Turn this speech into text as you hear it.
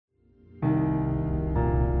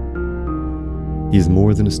He is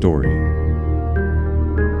more than a story.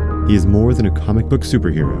 He is more than a comic book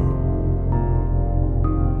superhero.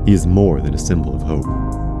 He is more than a symbol of hope.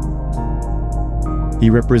 He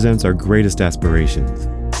represents our greatest aspirations.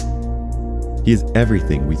 He is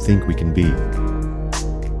everything we think we can be.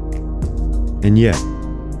 And yet,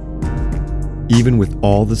 even with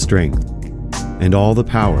all the strength and all the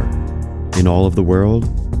power in all of the world,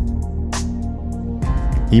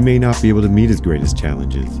 he may not be able to meet his greatest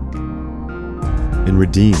challenges and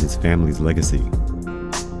redeem his family's legacy.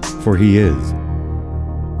 For he is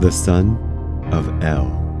the son of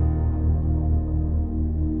El.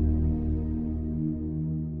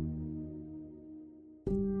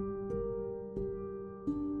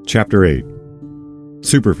 Chapter 8.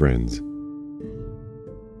 Super Friends.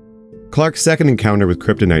 Clark's second encounter with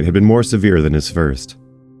kryptonite had been more severe than his first,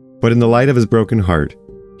 but in the light of his broken heart,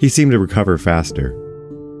 he seemed to recover faster.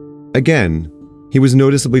 Again, he was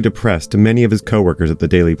noticeably depressed to many of his coworkers at the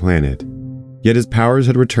Daily Planet, yet his powers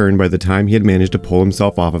had returned by the time he had managed to pull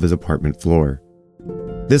himself off of his apartment floor.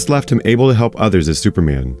 This left him able to help others as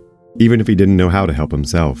Superman, even if he didn't know how to help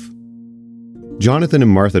himself. Jonathan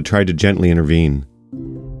and Martha tried to gently intervene.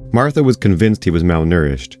 Martha was convinced he was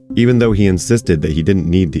malnourished, even though he insisted that he didn't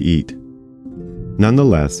need to eat.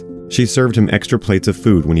 Nonetheless, she served him extra plates of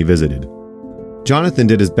food when he visited. Jonathan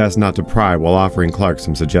did his best not to pry while offering Clark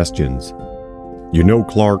some suggestions. You know,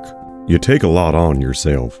 Clark, you take a lot on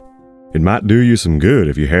yourself. It might do you some good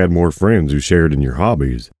if you had more friends who shared in your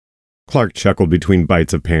hobbies. Clark chuckled between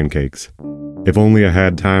bites of pancakes. If only I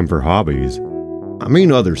had time for hobbies. I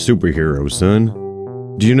mean other superheroes,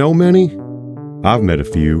 son. Do you know many? I've met a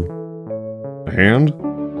few. And?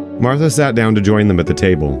 Martha sat down to join them at the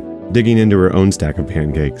table, digging into her own stack of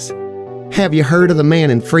pancakes. Have you heard of the man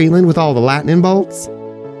in Freeland with all the lightning bolts?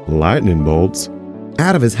 Lightning bolts?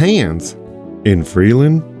 Out of his hands. In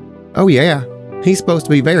Freeland? Oh yeah, he's supposed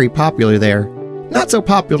to be very popular there. Not so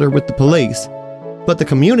popular with the police, but the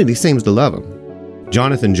community seems to love him.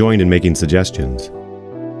 Jonathan joined in making suggestions.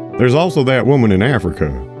 There's also that woman in Africa.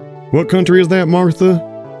 What country is that, Martha?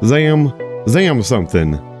 Zam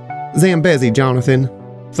something. Zambezi, Jonathan.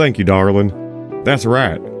 Thank you, darling. That's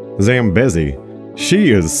right, Zambezi.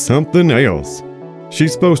 She is something else.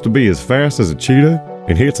 She's supposed to be as fast as a cheetah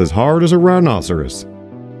and hits as hard as a rhinoceros.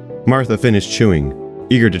 Martha finished chewing,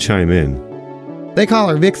 eager to chime in. They call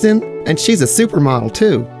her Vixen, and she's a supermodel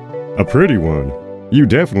too. A pretty one. You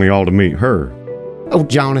definitely ought to meet her. Oh,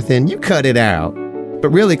 Jonathan, you cut it out. But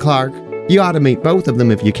really, Clark, you ought to meet both of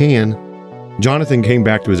them if you can. Jonathan came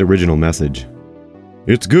back to his original message.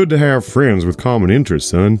 It's good to have friends with common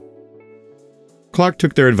interests, son. Clark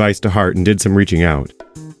took their advice to heart and did some reaching out.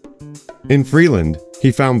 In Freeland,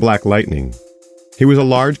 he found Black Lightning. He was a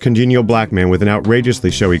large, congenial black man with an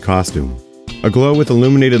outrageously showy costume, aglow with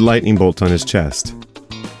illuminated lightning bolts on his chest.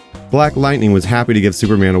 Black Lightning was happy to give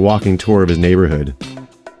Superman a walking tour of his neighborhood.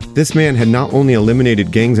 This man had not only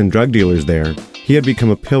eliminated gangs and drug dealers there, he had become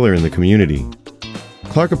a pillar in the community.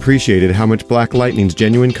 Clark appreciated how much Black Lightning's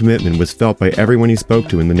genuine commitment was felt by everyone he spoke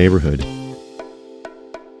to in the neighborhood.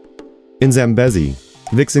 In Zambezi,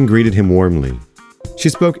 Vixen greeted him warmly. She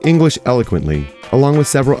spoke English eloquently, along with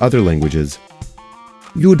several other languages.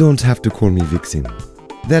 You don't have to call me Vixen.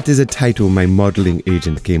 That is a title my modeling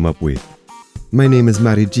agent came up with. My name is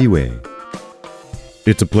Marijiwe.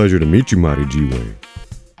 It's a pleasure to meet you, Marijiwe.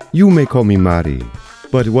 You may call me Mari,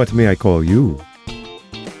 but what may I call you?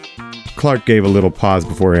 Clark gave a little pause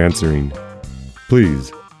before answering.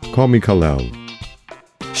 Please, call me Kal-El.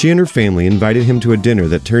 She and her family invited him to a dinner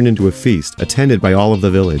that turned into a feast attended by all of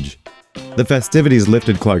the village. The festivities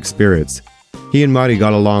lifted Clark's spirits. He and Mari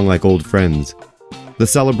got along like old friends. The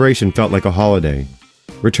celebration felt like a holiday,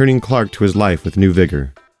 returning Clark to his life with new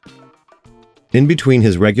vigor. In between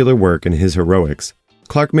his regular work and his heroics,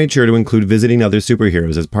 Clark made sure to include visiting other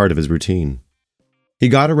superheroes as part of his routine. He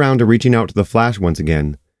got around to reaching out to the Flash once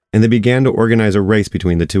again, and they began to organize a race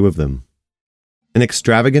between the two of them. An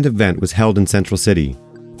extravagant event was held in Central City,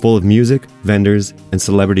 full of music, vendors, and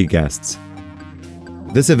celebrity guests.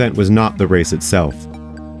 This event was not the race itself.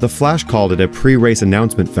 The Flash called it a pre-race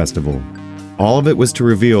announcement festival. All of it was to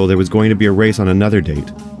reveal there was going to be a race on another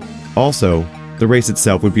date. Also, the race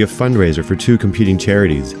itself would be a fundraiser for two competing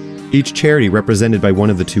charities, each charity represented by one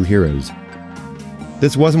of the two heroes.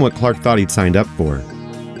 This wasn't what Clark thought he'd signed up for.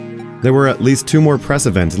 There were at least 2 more press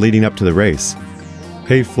events leading up to the race.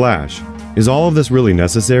 Hey Flash, is all of this really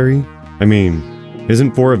necessary? I mean,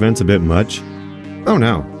 isn't 4 events a bit much? Oh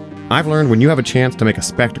no. I've learned when you have a chance to make a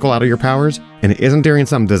spectacle out of your powers, and it isn't during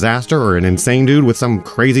some disaster or an insane dude with some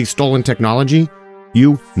crazy stolen technology,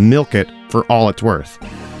 you milk it for all it's worth.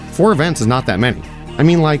 4 events is not that many. I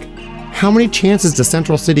mean, like, How many chances does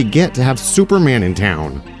Central City get to have Superman in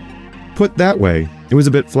town? Put that way, it was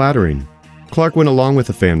a bit flattering. Clark went along with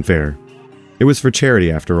the fanfare. It was for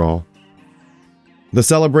charity, after all. The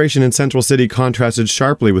celebration in Central City contrasted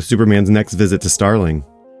sharply with Superman's next visit to Starling.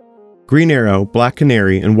 Green Arrow, Black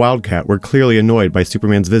Canary, and Wildcat were clearly annoyed by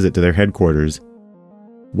Superman's visit to their headquarters.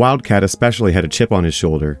 Wildcat especially had a chip on his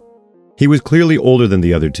shoulder. He was clearly older than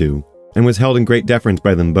the other two, and was held in great deference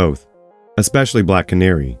by them both, especially Black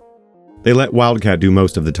Canary. They let Wildcat do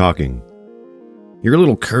most of the talking. Your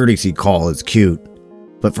little courtesy call is cute,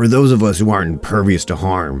 but for those of us who aren't impervious to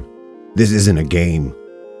harm, this isn't a game.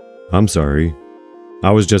 I'm sorry.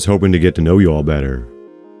 I was just hoping to get to know you all better.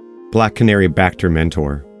 Black Canary backed her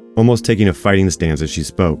mentor, almost taking a fighting stance as she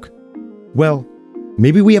spoke. Well,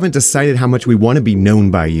 maybe we haven't decided how much we want to be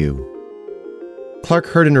known by you. Clark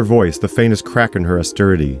heard in her voice the faintest crack in her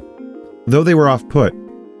austerity. Though they were off-put,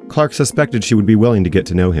 Clark suspected she would be willing to get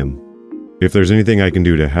to know him. If there's anything I can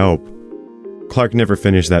do to help. Clark never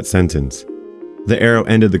finished that sentence. The Arrow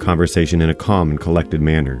ended the conversation in a calm and collected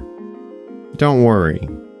manner. Don't worry.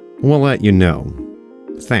 We'll let you know.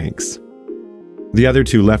 Thanks. The other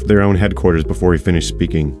two left their own headquarters before he finished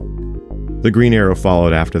speaking. The Green Arrow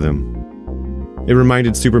followed after them. It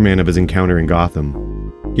reminded Superman of his encounter in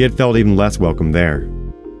Gotham. He had felt even less welcome there.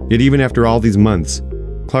 Yet even after all these months,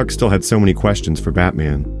 Clark still had so many questions for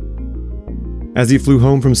Batman. As he flew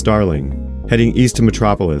home from Starling, heading east to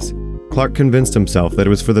Metropolis, Clark convinced himself that it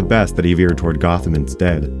was for the best that he veered toward Gotham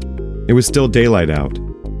instead. It was still daylight out.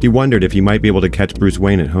 He wondered if he might be able to catch Bruce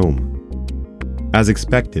Wayne at home. As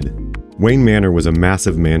expected, Wayne Manor was a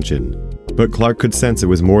massive mansion, but Clark could sense it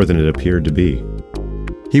was more than it appeared to be.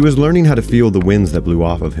 He was learning how to feel the winds that blew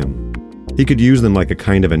off of him. He could use them like a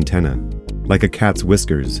kind of antenna, like a cat's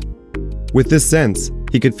whiskers. With this sense,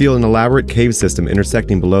 he could feel an elaborate cave system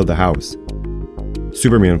intersecting below the house.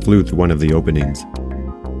 Superman flew through one of the openings.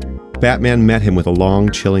 Batman met him with a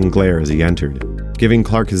long, chilling glare as he entered, giving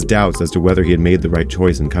Clark his doubts as to whether he had made the right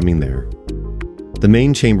choice in coming there. The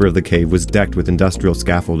main chamber of the cave was decked with industrial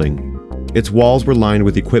scaffolding. Its walls were lined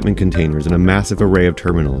with equipment containers and a massive array of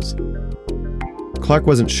terminals. Clark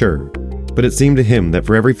wasn't sure, but it seemed to him that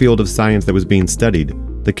for every field of science that was being studied,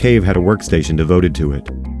 the cave had a workstation devoted to it.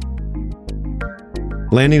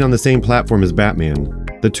 Landing on the same platform as Batman,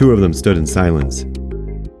 the two of them stood in silence.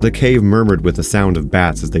 The cave murmured with the sound of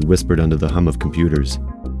bats as they whispered under the hum of computers.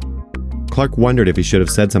 Clark wondered if he should have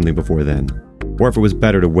said something before then, or if it was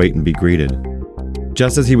better to wait and be greeted.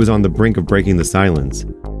 Just as he was on the brink of breaking the silence,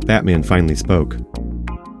 Batman finally spoke.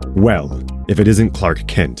 Well, if it isn't Clark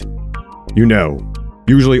Kent. You know,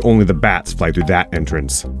 usually only the bats fly through that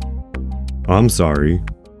entrance. I'm sorry.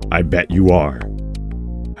 I bet you are.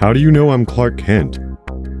 How do you know I'm Clark Kent?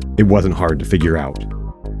 It wasn't hard to figure out.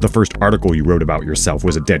 The first article you wrote about yourself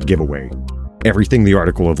was a dead giveaway. Everything the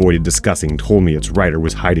article avoided discussing told me its writer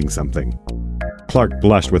was hiding something. Clark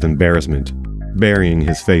blushed with embarrassment, burying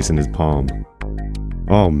his face in his palm.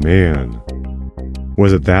 Oh man.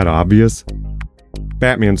 Was it that obvious?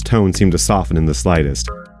 Batman's tone seemed to soften in the slightest.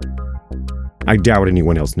 I doubt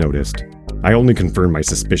anyone else noticed. I only confirmed my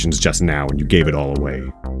suspicions just now and you gave it all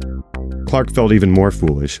away. Clark felt even more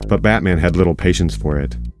foolish, but Batman had little patience for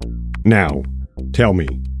it. Now, tell me,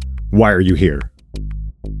 why are you here?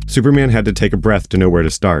 Superman had to take a breath to know where to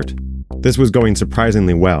start. This was going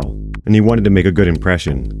surprisingly well, and he wanted to make a good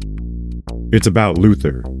impression. It's about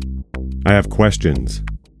Luthor. I have questions.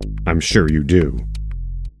 I'm sure you do.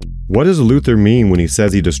 What does Luthor mean when he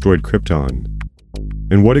says he destroyed Krypton?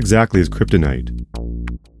 And what exactly is kryptonite?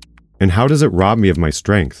 And how does it rob me of my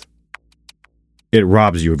strength? It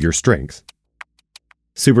robs you of your strength.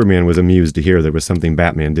 Superman was amused to hear there was something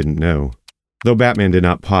Batman didn't know, though Batman did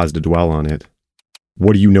not pause to dwell on it.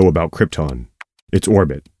 What do you know about Krypton? Its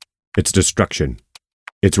orbit, its destruction,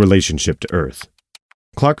 its relationship to Earth.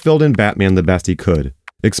 Clark filled in Batman the best he could,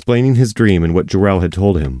 explaining his dream and what Jor-El had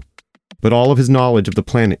told him, but all of his knowledge of the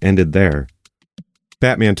planet ended there.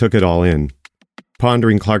 Batman took it all in,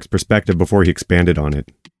 pondering Clark's perspective before he expanded on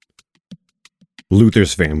it.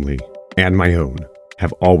 Luthor's family, and my own,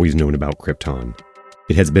 have always known about Krypton.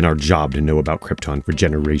 It has been our job to know about Krypton for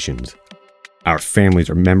generations. Our families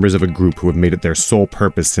are members of a group who have made it their sole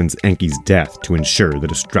purpose since Enki's death to ensure the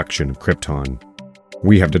destruction of Krypton.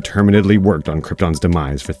 We have determinedly worked on Krypton's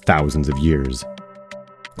demise for thousands of years.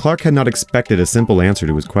 Clark had not expected a simple answer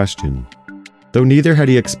to his question, though neither had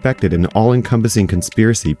he expected an all-encompassing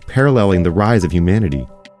conspiracy paralleling the rise of humanity.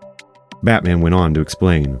 Batman went on to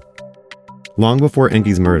explain. Long before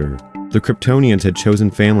Enki's murder, the Kryptonians had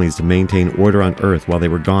chosen families to maintain order on Earth while they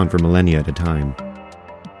were gone for millennia at a time.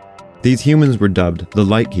 These humans were dubbed the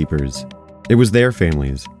Light Keepers. It was their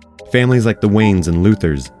families, families like the Waynes and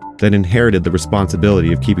Luthers that inherited the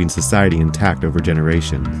responsibility of keeping society intact over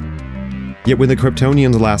generations. Yet when the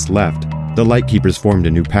Kryptonians last left, the Lightkeepers formed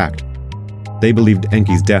a new pact. They believed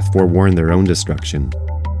Enki's death forewarned their own destruction.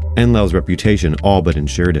 Enlil's reputation all but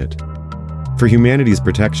ensured it. For humanity's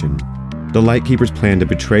protection, the Lightkeepers planned to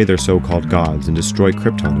betray their so-called gods and destroy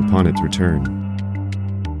Krypton upon its return.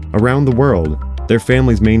 Around the world, their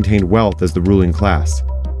families maintained wealth as the ruling class.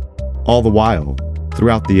 All the while,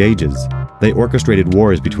 throughout the ages, they orchestrated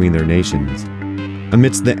wars between their nations.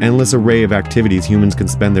 Amidst the endless array of activities humans can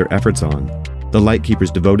spend their efforts on, the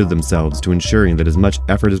Lightkeepers devoted themselves to ensuring that as much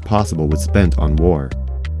effort as possible was spent on war.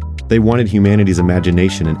 They wanted humanity's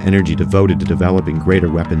imagination and energy devoted to developing greater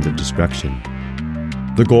weapons of destruction.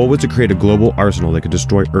 The goal was to create a global arsenal that could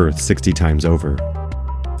destroy Earth 60 times over.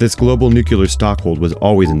 This global nuclear stockhold was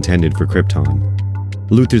always intended for Krypton.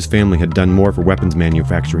 Luthor's family had done more for weapons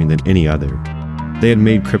manufacturing than any other. They had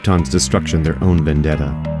made Krypton's destruction their own vendetta.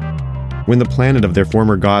 When the planet of their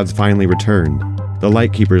former gods finally returned, the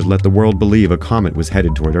Lightkeepers let the world believe a comet was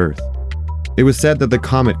headed toward Earth. It was said that the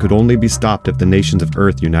comet could only be stopped if the nations of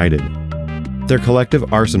Earth united. Their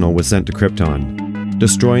collective arsenal was sent to Krypton,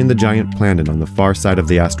 destroying the giant planet on the far side of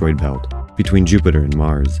the asteroid belt, between Jupiter and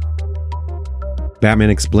Mars.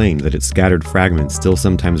 Batman explained that its scattered fragments still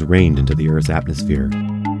sometimes rained into the Earth's atmosphere.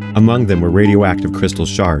 Among them were radioactive crystal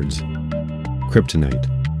shards, kryptonite.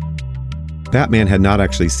 Batman had not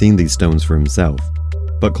actually seen these stones for himself,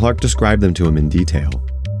 but Clark described them to him in detail,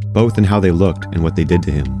 both in how they looked and what they did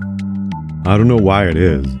to him. I don't know why it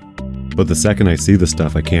is, but the second I see the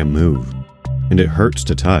stuff I can't move, and it hurts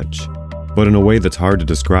to touch, but in a way that's hard to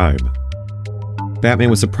describe. Batman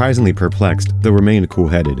was surprisingly perplexed, though remained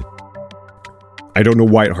cool-headed. I don't know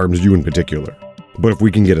why it harms you in particular, but if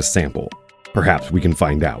we can get a sample, perhaps we can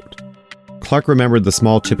find out. Clark remembered the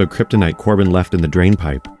small chip of kryptonite Corbin left in the drain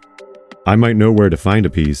pipe. I might know where to find a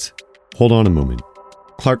piece. Hold on a moment.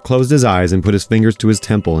 Clark closed his eyes and put his fingers to his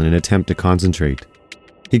temple in an attempt to concentrate.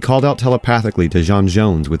 He called out telepathically to Jean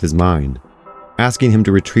Jones with his mind, asking him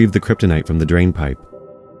to retrieve the kryptonite from the drain pipe.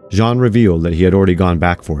 Jean revealed that he had already gone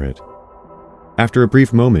back for it. After a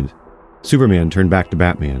brief moment, Superman turned back to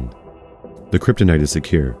Batman. The kryptonite is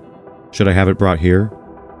secure. Should I have it brought here?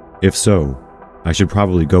 If so, I should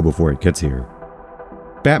probably go before it gets here.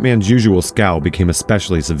 Batman's usual scowl became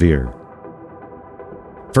especially severe.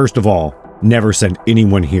 First of all, never send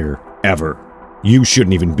anyone here, ever. You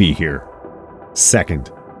shouldn't even be here.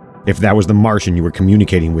 Second, if that was the Martian you were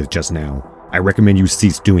communicating with just now, I recommend you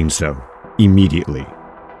cease doing so, immediately.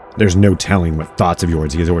 There's no telling what thoughts of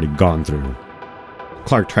yours he has already gone through.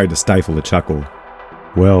 Clark tried to stifle a chuckle.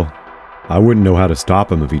 Well, I wouldn't know how to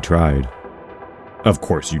stop him if he tried. Of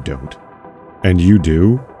course you don't. And you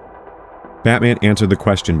do? Batman answered the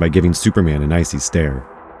question by giving Superman an icy stare.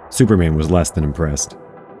 Superman was less than impressed.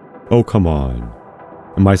 Oh, come on.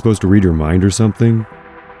 Am I supposed to read your mind or something?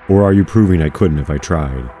 Or are you proving I couldn't if I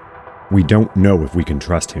tried? We don't know if we can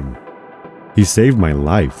trust him. He saved my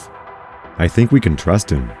life. I think we can trust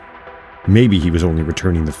him. Maybe he was only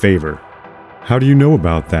returning the favor. How do you know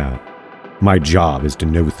about that? My job is to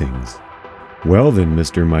know things. Well then,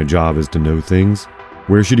 Mr. My job is to know things.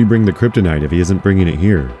 Where should he bring the kryptonite if he isn't bringing it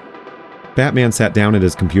here? Batman sat down at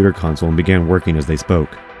his computer console and began working as they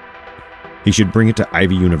spoke. He should bring it to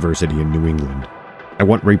Ivy University in New England. I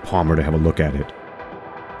want Ray Palmer to have a look at it.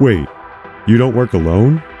 Wait, you don't work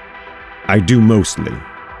alone? I do mostly,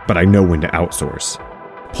 but I know when to outsource.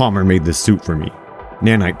 Palmer made this suit for me.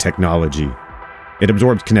 Nanite technology. It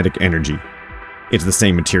absorbs kinetic energy. It's the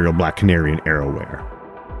same material Black Canary and Arrow wear.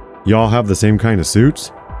 Y'all have the same kind of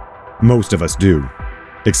suits? Most of us do,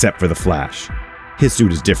 except for the Flash. His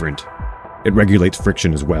suit is different. It regulates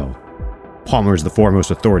friction as well. Palmer is the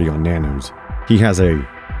foremost authority on nanos. He has a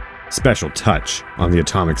special touch on the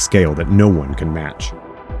atomic scale that no one can match.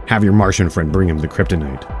 Have your Martian friend bring him the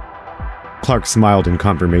kryptonite. Clark smiled in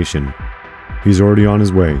confirmation. He's already on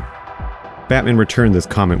his way. Batman returned this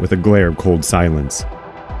comment with a glare of cold silence.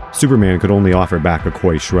 Superman could only offer back a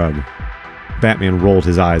coy shrug. Batman rolled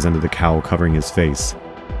his eyes under the cowl covering his face.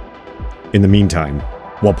 In the meantime,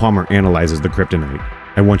 while Palmer analyzes the kryptonite,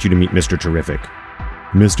 I want you to meet Mr. Terrific.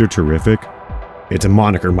 Mr. Terrific? It's a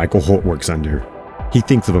moniker Michael Holt works under. He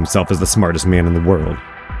thinks of himself as the smartest man in the world.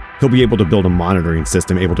 He'll be able to build a monitoring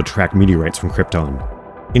system able to track meteorites from Krypton.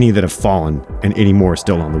 Any that have fallen, and any more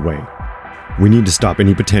still on the way. We need to stop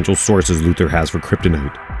any potential sources Luthor has for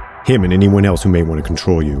kryptonite. Him and anyone else who may want to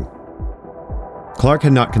control you. Clark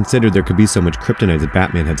had not considered there could be so much kryptonite as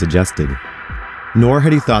Batman had suggested. Nor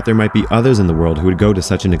had he thought there might be others in the world who would go to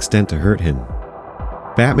such an extent to hurt him.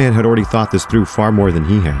 Batman had already thought this through far more than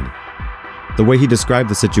he had. The way he described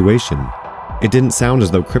the situation, it didn't sound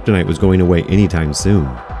as though kryptonite was going away anytime soon.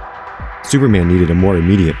 Superman needed a more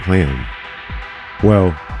immediate plan.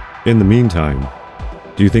 Well, in the meantime,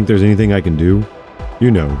 do you think there's anything I can do?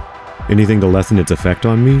 You know, anything to lessen its effect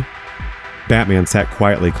on me? Batman sat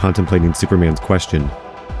quietly contemplating Superman's question,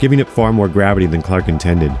 giving it far more gravity than Clark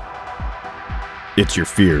intended. It's your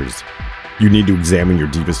fears. You need to examine your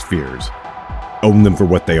deepest fears. Own them for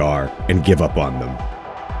what they are and give up on them.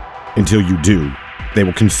 Until you do, they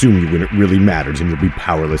will consume you when it really matters and you'll be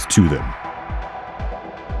powerless to them.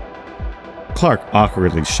 Clark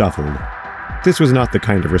awkwardly shuffled. This was not the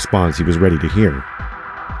kind of response he was ready to hear.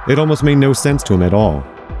 It almost made no sense to him at all.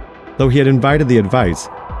 Though he had invited the advice,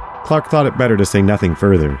 Clark thought it better to say nothing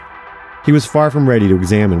further. He was far from ready to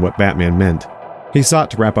examine what Batman meant. He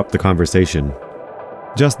sought to wrap up the conversation.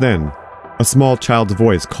 Just then, a small child's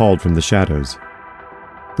voice called from the shadows.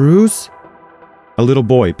 "Bruce?" A little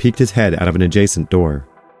boy peeked his head out of an adjacent door.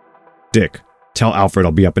 "Dick, tell Alfred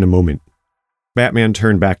I'll be up in a moment." Batman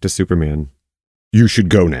turned back to Superman. "You should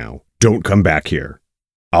go now. Don't come back here.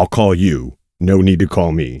 I'll call you. No need to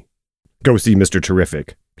call me. Go see Mr.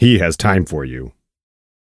 Terrific. He has time for you."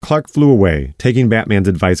 Clark flew away, taking Batman's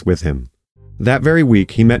advice with him. That very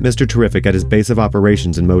week, he met Mr. Terrific at his base of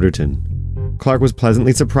operations in Motorton. Clark was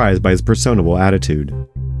pleasantly surprised by his personable attitude.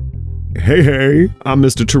 Hey, I'm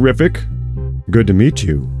Mr. Terrific. "Good to meet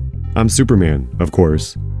you. I'm Superman, of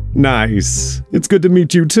course." "Nice. It's good to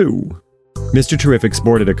meet you too." Mr. Terrific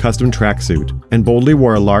sported a custom tracksuit and boldly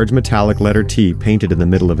wore a large metallic letter T painted in the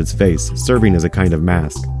middle of his face, serving as a kind of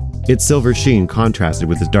mask. Its silver sheen contrasted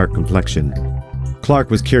with his dark complexion.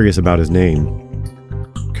 Clark was curious about his name.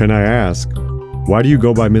 "Can I ask, why do you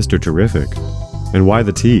go by Mr. Terrific? And why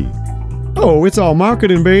the T?" "Oh, it's all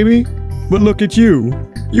marketing, baby. But look at you.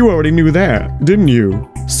 You already knew that, didn't you,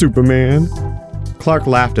 Superman?" Clark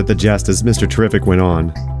laughed at the jest as Mr. Terrific went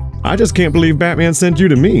on. "I just can't believe Batman sent you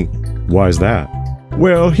to me." "Why's that?"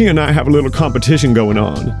 "Well, he and I have a little competition going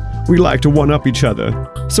on. We like to one-up each other,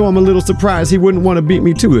 so I'm a little surprised he wouldn't want to beat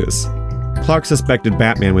me to this." Clark suspected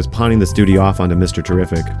Batman was pawning this duty off onto Mr.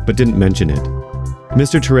 Terrific, but didn't mention it.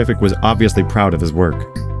 Mr. Terrific was obviously proud of his work.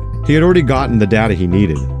 He had already gotten the data he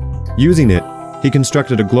needed. Using it, he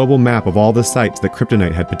constructed a global map of all the sites that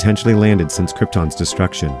kryptonite had potentially landed since Krypton's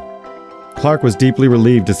destruction. Clark was deeply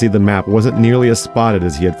relieved to see the map wasn't nearly as spotted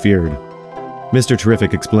as he had feared. Mr.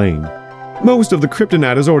 Terrific explained, "Most of the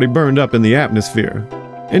kryptonite is already burned up in the atmosphere,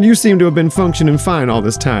 and you seem to have been functioning fine all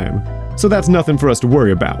this time, so that's nothing for us to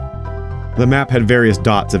worry about." The map had various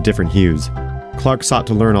dots of different hues. Clark sought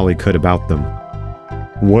to learn all he could about them.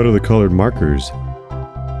 "What are the colored markers?"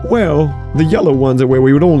 "Well, the yellow ones are where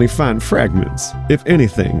we would only find fragments, if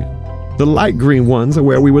anything. The light green ones are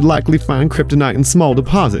where we would likely find kryptonite in small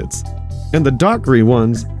deposits. And the dark green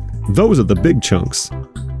ones, those are the big chunks."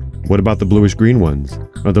 "What about the bluish-green ones?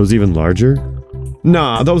 Are those even larger?"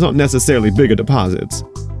 "Nah, those aren't necessarily bigger deposits.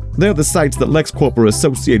 They're the sites that LexCorp or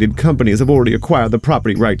associated companies have already acquired the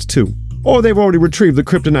property rights to, or they've already retrieved the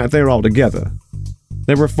kryptonite there altogether."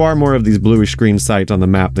 There were far more of these bluish-green sites on the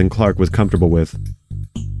map than Clark was comfortable with.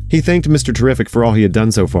 He thanked Mr. Terrific for all he had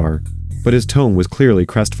done so far, but his tone was clearly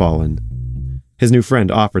crestfallen. His new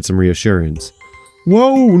friend offered some reassurance.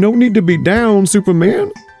 "Whoa, no need to be down,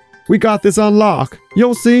 Superman. We got this on lock.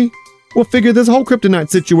 You'll see. We'll figure this whole kryptonite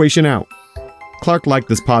situation out." Clark liked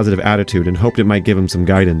this positive attitude and hoped it might give him some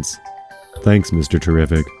guidance. "Thanks, Mr.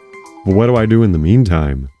 Terrific. But what do I do in the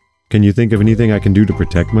meantime? Can you think of anything I can do to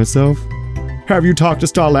protect myself?" "Have you talked to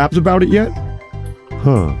Star Labs about it yet?"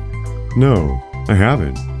 "Huh. No, I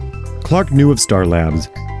haven't." Clark knew of Star Labs,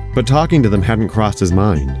 but talking to them hadn't crossed his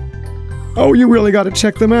mind. "Oh, you really gotta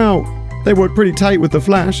check them out. They work pretty tight with the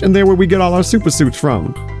Flash, and they're where we get all our supersuits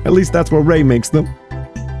from. At least that's where Ray makes them."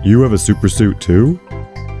 "You have a supersuit too?"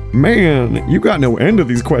 "Man, you got no end of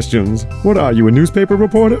these questions. What are you, a newspaper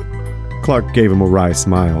reporter?" Clark gave him a wry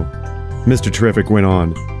smile. Mr. Terrific went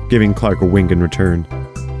on, giving Clark a wink in return.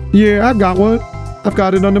 "Yeah, I've got one. I've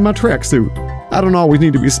got it under my tracksuit. I don't always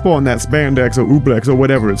need to be sporting that spandex or ooblex or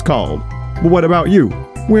whatever it's called. But what about you?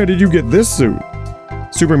 Where did you get this suit?"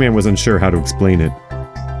 Superman was unsure how to explain it.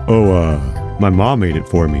 "Oh, my mom made it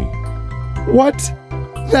for me." "What?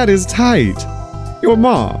 That is tight. Your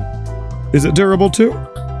mom. Is it durable too?"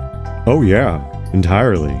 "Oh yeah,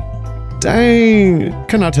 entirely." "Dang.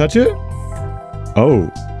 Can I touch it?" "Oh,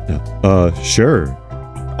 sure."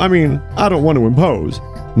 "I mean, I don't want to impose."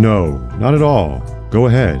 "No, not at all. Go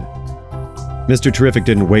ahead." Mr. Terrific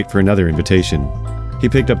didn't wait for another invitation. He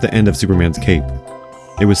picked up the end of Superman's cape.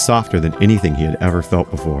 It was softer than anything he had ever felt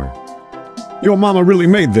before. "Your mama really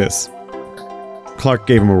made this." Clark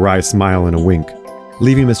gave him a wry smile and a wink.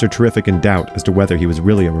 leaving Mr. Terrific in doubt as to whether he was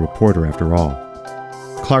really a reporter after all.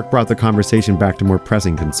 Clark brought the conversation back to more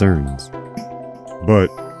pressing concerns. But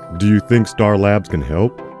do you think Star Labs can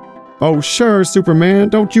help? Oh, sure, Superman,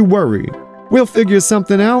 don't you worry. We'll figure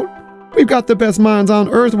something out. We've got the best minds on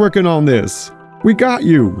Earth working on this. We got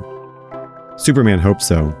you. Superman hoped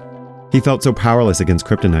so. He felt so powerless against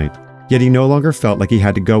Kryptonite, yet he no longer felt like he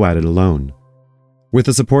had to go at it alone. With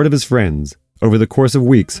the support of his friends, over the course of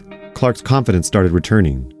weeks, Clark's confidence started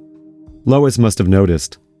returning. Lois must have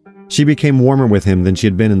noticed. She became warmer with him than she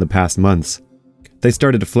had been in the past months. They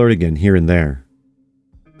started to flirt again here and there.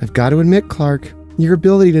 I've got to admit, Clark, your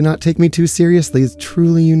ability to not take me too seriously is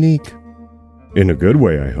truly unique. In a good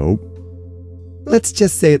way, I hope. Let's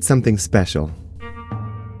just say it's something special.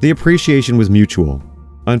 The appreciation was mutual.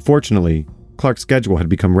 Unfortunately, Clark's schedule had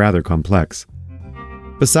become rather complex.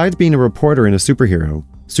 Besides being a reporter and a superhero,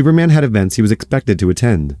 Superman had events he was expected to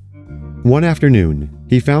attend. One afternoon,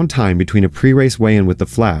 he found time between a pre-race weigh-in with the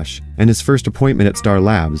Flash and his first appointment at Star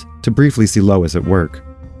Labs to briefly see Lois at work.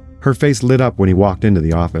 Her face lit up when he walked into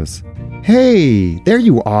the office. Hey, there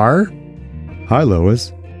you are. Hi,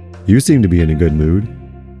 Lois. You seem to be in a good mood.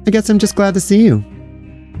 I guess I'm just glad to see you.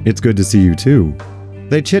 It's good to see you too.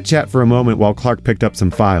 They chit-chat for a moment while Clark picked up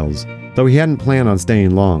some files, though he hadn't planned on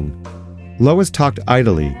staying long. Lois talked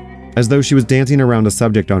idly, as though she was dancing around a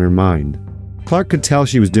subject on her mind. Clark could tell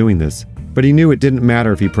she was doing this, but he knew it didn't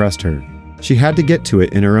matter if he pressed her. She had to get to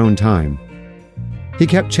it in her own time. He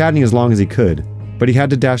kept chatting as long as he could, but he had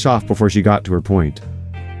to dash off before she got to her point.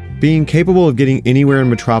 Being capable of getting anywhere in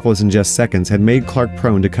Metropolis in just seconds had made Clark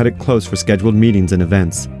prone to cut it close for scheduled meetings and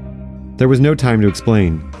events. There was no time to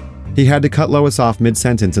explain. He had to cut Lois off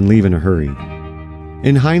mid-sentence and leave in a hurry.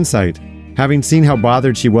 In hindsight, having seen how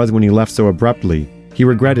bothered she was when he left so abruptly, he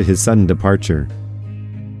regretted his sudden departure.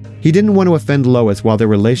 He didn't want to offend Lois while their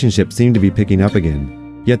relationship seemed to be picking up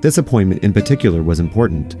again, yet this appointment in particular was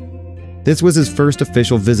important. This was his first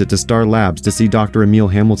official visit to Star Labs to see Dr. Emil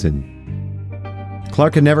Hamilton.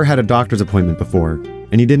 Clark had never had a doctor's appointment before,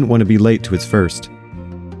 and he didn't want to be late to his first.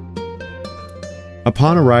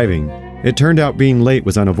 Upon arriving, it turned out being late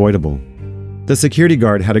was unavoidable. The security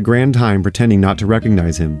guard had a grand time pretending not to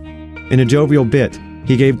recognize him. In a jovial bit,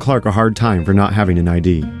 he gave Clark a hard time for not having an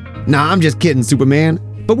ID. Nah, I'm just kidding, Superman.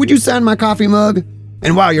 But would you sign my coffee mug?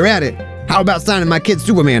 And while you're at it, how about signing my kid's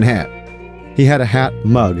Superman hat? He had a hat,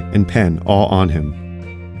 mug, and pen all on him.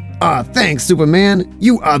 Thanks, Superman.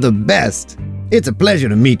 You are the best. It's a pleasure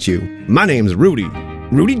to meet you. My name's Rudy.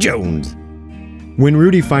 Rudy Jones. When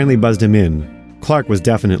Rudy finally buzzed him in, Clark was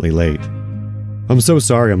definitely late. I'm so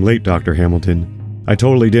sorry I'm late, Dr. Hamilton. I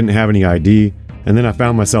totally didn't have any ID, and then I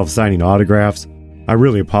found myself signing autographs. I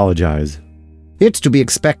really apologize. It's to be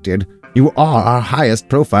expected. You are our highest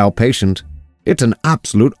profile patient. It's an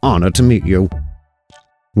absolute honor to meet you.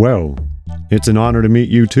 Well, it's an honor to meet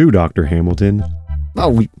you too, Dr. Hamilton.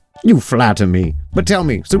 Oh, you flatter me. But tell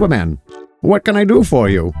me, Superman, what can I do for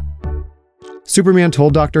you? Superman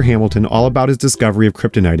told Dr. Hamilton all about his discovery of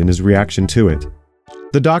kryptonite and his reaction to it.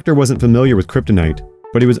 The doctor wasn't familiar with kryptonite,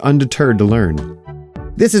 but he was undeterred to learn.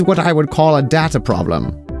 This is what I would call a data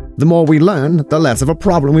problem. The more we learn, the less of a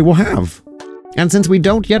problem we will have. And since we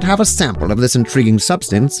don't yet have a sample of this intriguing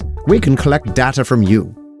substance, we can collect data from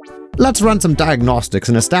you. Let's run some diagnostics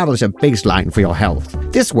and establish a baseline for your health.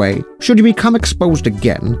 This way, should you become exposed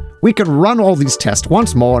again, we can run all these tests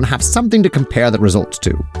once more and have something to compare the results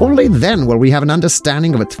to. Only then will we have an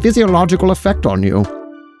understanding of its physiological effect on you.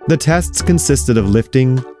 The tests consisted of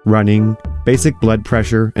lifting, running, basic blood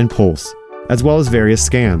pressure, and pulse, as well as various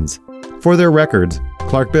scans. For their records,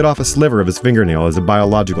 Clark bit off a sliver of his fingernail as a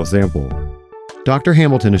biological sample. Dr.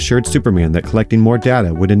 Hamilton assured Superman that collecting more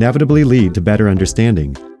data would inevitably lead to better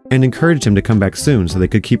understanding, and encouraged him to come back soon so they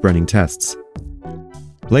could keep running tests.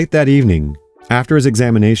 Late that evening, after his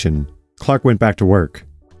examination, Clark went back to work.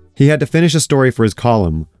 He had to finish a story for his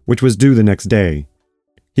column, which was due the next day.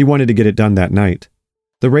 He wanted to get it done that night.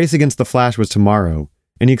 The race against the Flash was tomorrow,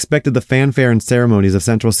 and he expected the fanfare and ceremonies of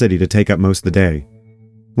Central City to take up most of the day.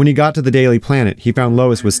 When he got to the Daily Planet, he found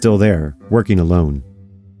Lois was still there, working alone.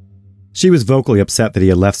 She was vocally upset that he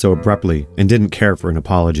had left so abruptly and didn't care for an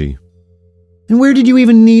apology. And where did you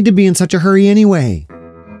even need to be in such a hurry anyway?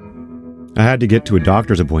 I had to get to a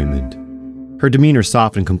doctor's appointment. Her demeanor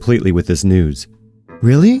softened completely with this news.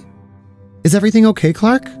 Really? Is everything okay,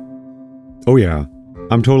 Clark? Oh yeah,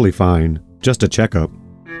 I'm totally fine. Just a checkup.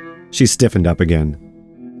 She stiffened up again.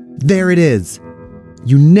 There it is.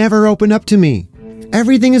 You never open up to me.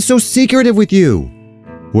 Everything is so secretive with you.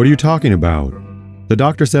 What are you talking about? The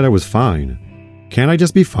doctor said I was fine. Can't I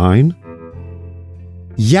just be fine?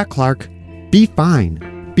 Yeah, Clark. Be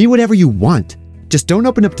fine. Be whatever you want. Just don't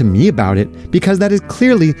open up to me about it, because that is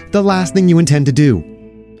clearly the last thing you intend to do."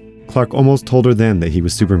 Clark almost told her then that he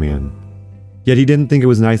was Superman. Yet he didn't think it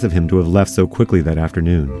was nice of him to have left so quickly that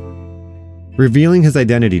afternoon. Revealing his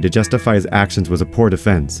identity to justify his actions was a poor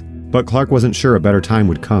defense, but Clark wasn't sure a better time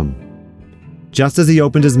would come. Just as he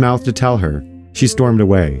opened his mouth to tell her, she stormed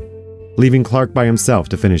away, leaving Clark by himself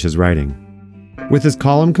to finish his writing. With his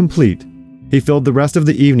column complete, he filled the rest of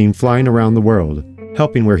the evening flying around the world,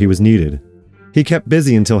 helping where he was needed. He kept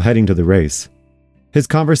busy until heading to the race. His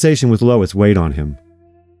conversation with Lois weighed on him.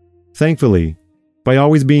 Thankfully, by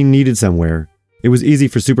always being needed somewhere, it was easy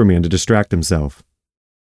for Superman to distract himself.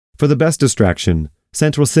 For the best distraction,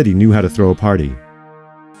 Central City knew how to throw a party.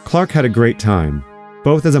 Clark had a great time,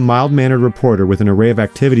 both as a mild-mannered reporter with an array of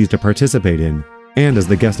activities to participate in, and as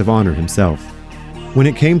the guest of honor himself. When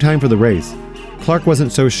it came time for the race, Clark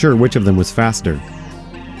wasn't so sure which of them was faster.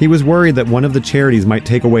 He was worried that one of the charities might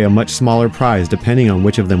take away a much smaller prize depending on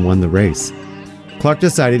which of them won the race. Clark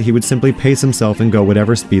decided he would simply pace himself and go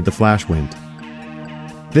whatever speed the Flash went.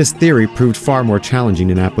 This theory proved far more challenging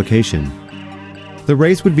in application. The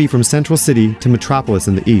race would be from Central City to Metropolis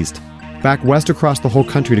in the east, back west across the whole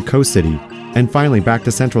country to Coast City, and finally back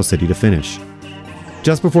to Central City to finish.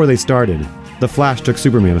 Just before they started, the Flash took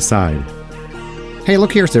Superman aside. "Hey,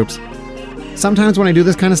 look here, Supes. Sometimes when I do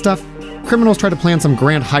this kind of stuff, criminals try to plan some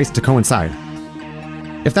grand heist to coincide.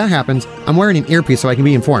 If that happens, I'm wearing an earpiece so I can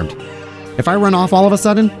be informed. If I run off all of a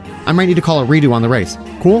sudden, I might need to call a redo on the race.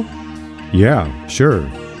 Cool?" "Yeah, sure.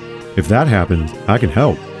 If that happens, I can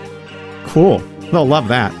help." "Cool. They'll love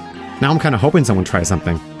that. Now I'm kind of hoping someone tries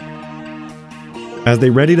something." As they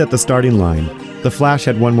readied at the starting line, the Flash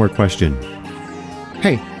had one more question.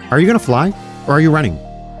 "Hey, are you going to fly, or are you running?"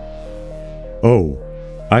 "Oh,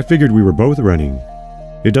 I figured we were both running.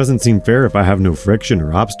 It doesn't seem fair if I have no friction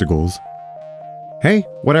or obstacles." "Hey,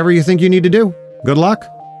 whatever you think you need to do. Good luck."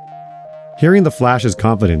 Hearing the Flash's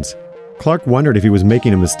confidence, Clark wondered if he was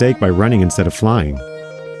making a mistake by running instead of flying.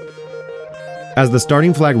 As the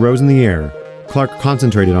starting flag rose in the air, Clark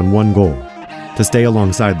concentrated on one goal: to stay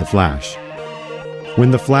alongside the Flash.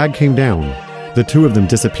 When the flag came down, the two of them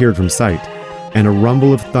disappeared from sight, and a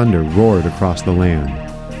rumble of thunder roared across the land.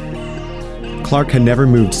 Clark had never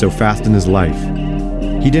moved so fast in his life.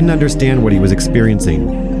 He didn't understand what he was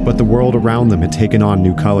experiencing, but the world around them had taken on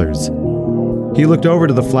new colors. He looked over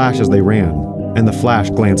to the Flash as they ran, and the Flash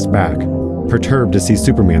glanced back, perturbed to see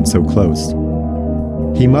Superman so close.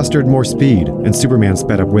 He mustered more speed, and Superman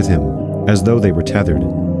sped up with him, as though they were tethered.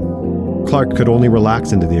 Clark could only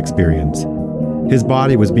relax into the experience. His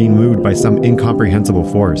body was being moved by some incomprehensible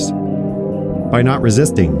force. By not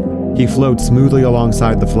resisting, he flowed smoothly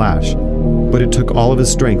alongside the Flash, but it took all of his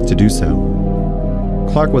strength to do so.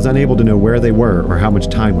 Clark was unable to know where they were or how much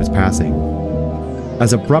time was passing.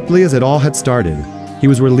 As abruptly as it all had started, he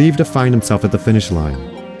was relieved to find himself at the finish line,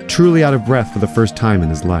 truly out of breath for the first time in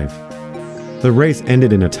his life. The race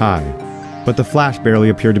ended in a tie, but the Flash barely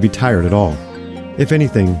appeared to be tired at all. If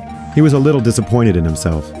anything, he was a little disappointed in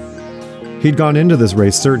himself. He'd gone into this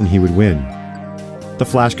race certain he would win. The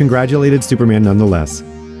Flash congratulated Superman nonetheless.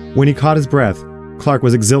 When he caught his breath, Clark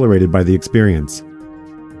was exhilarated by the experience.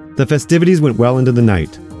 The festivities went well into the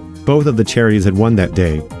night. Both of the charities had won that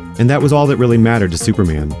day, and that was all that really mattered to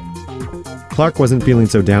Superman. Clark wasn't feeling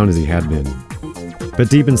so down as he had been. But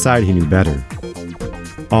deep inside he knew better.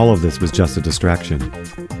 All of this was just a distraction.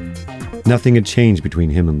 Nothing had changed between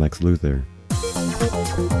him and Lex Luthor.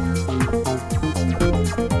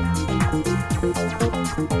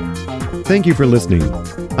 Thank you for listening.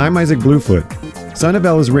 I'm Isaac Bluefoot. Son of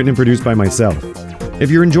El is written and produced by myself. If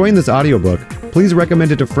you're enjoying this audiobook, please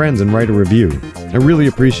recommend it to friends and write a review. I really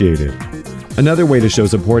appreciate it. Another way to show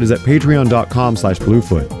support is at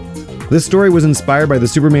patreon.com/Bluefoot. This story was inspired by the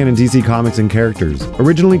Superman and DC Comics and characters,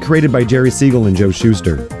 originally created by Jerry Siegel and Joe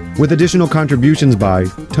Shuster, with additional contributions by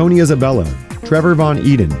Tony Isabella, Trevor Von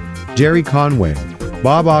Eden, Jerry Conway,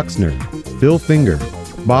 Bob Oxner, Bill Finger,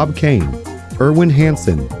 Bob Kane, Erwin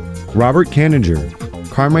Hansen, Robert Canninger,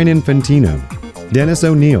 Carmine Infantino, Dennis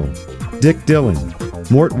O'Neill, Dick Dillon,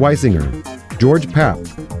 Mort Weisinger, George Papp,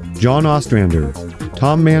 John Ostrander,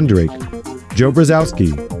 Tom Mandrake, Joe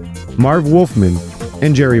Brzezowski, Marv Wolfman,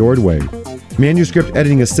 and Jerry Ordway. Manuscript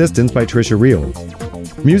editing assistance by Trisha Reel.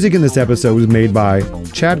 Music in this episode was made by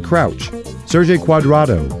Chad Crouch, Sergey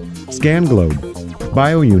Quadrado, Scanglobe,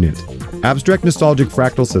 BioUnit, Abstract Nostalgic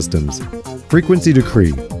Fractal Systems, Frequency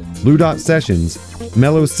Decree, Blue Dot Sessions,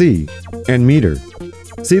 Mellow C, and Meter.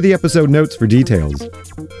 See the episode notes for details.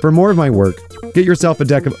 For more of my work, get yourself a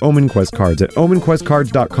deck of Omen Quest cards at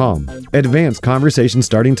omenquestcards.com, advanced conversation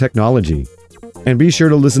starting technology. And be sure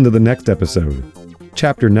to listen to the next episode,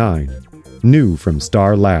 Chapter 9, New from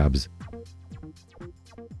Star Labs.